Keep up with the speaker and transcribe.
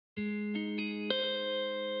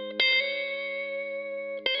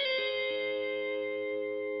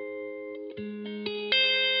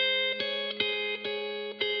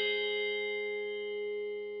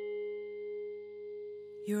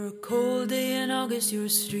in August, you're a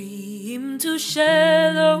stream too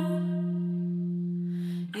shallow.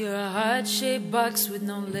 You're a heart-shaped box with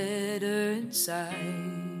no letter inside.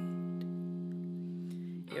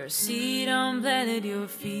 You're a seed on planet, you're a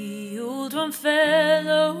field one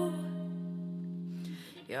fellow.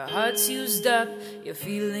 Your heart's used up, you're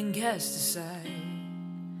feeling cast aside.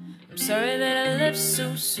 I'm sorry that I left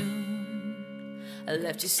so soon. I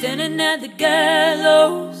left you standing at the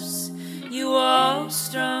gallows. You were all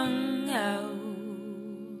strung out,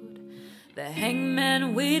 the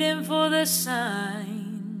hangman waiting for the sign.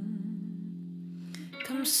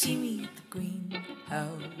 Come see me at the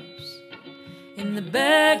greenhouse in the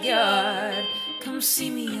backyard. Come see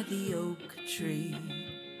me at the oak tree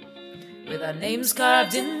with our names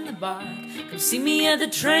carved in the bark. Come see me at the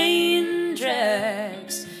train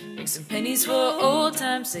tracks. Make some pennies for old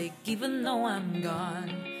time's sake, even though I'm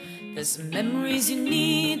gone. There's some memories you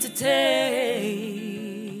need to take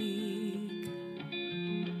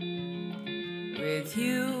with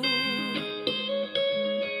you.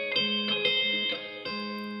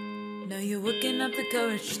 Now you're working up the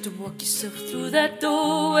courage to walk yourself through that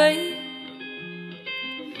doorway.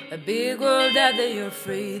 A big world out there, you're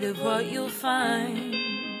afraid of what you'll find.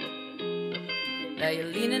 Now you're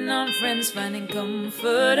leaning on friends, finding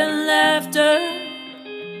comfort and laughter.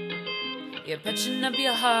 You're patching up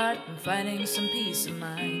your heart and finding some peace of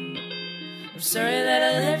mind. I'm sorry that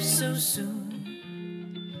I left so soon.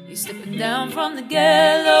 You're stepping down from the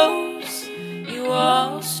gallows. You were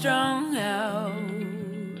all strung out,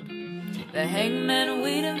 the hangman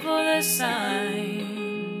waiting for the sign.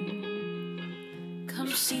 Come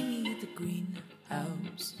see me at the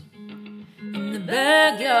greenhouse in the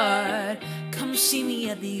backyard. Come see me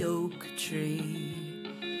at the oak tree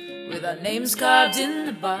with our names carved in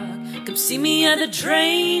the bark. Come see me at the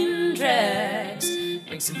train tracks.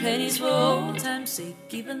 Bring some pennies for old time's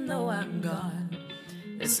sake, even though I'm gone.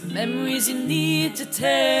 There's some memories you need to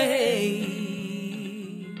take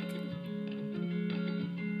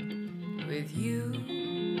with you.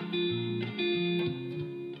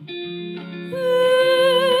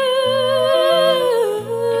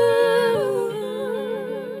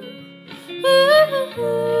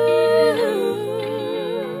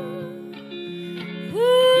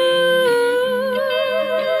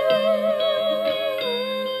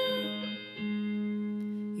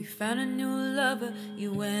 You found a new lover,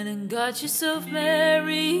 you went and got yourself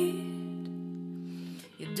married.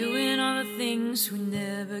 You're doing all the things we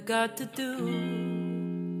never got to do.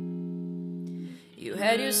 You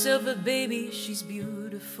had yourself a baby, she's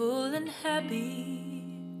beautiful and happy.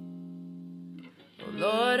 Oh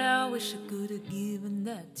Lord, I wish I could have given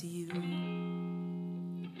that to you,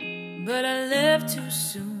 but I left too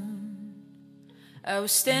soon. I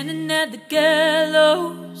was standing at the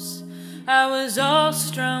gallows, I was all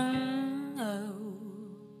strung up.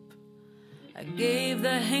 I gave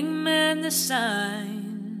the hangman the sign.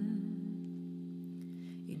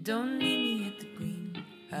 You don't need me at the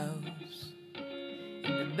greenhouse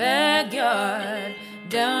in the backyard,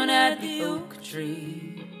 down at the oak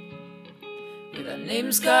tree with our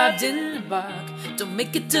names carved in the bark. Don't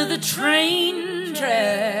make it to the train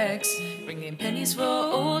tracks, bringing pennies for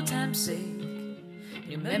old time's sake.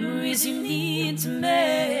 New memories you need to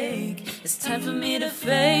make. It's time for me to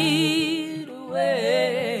fade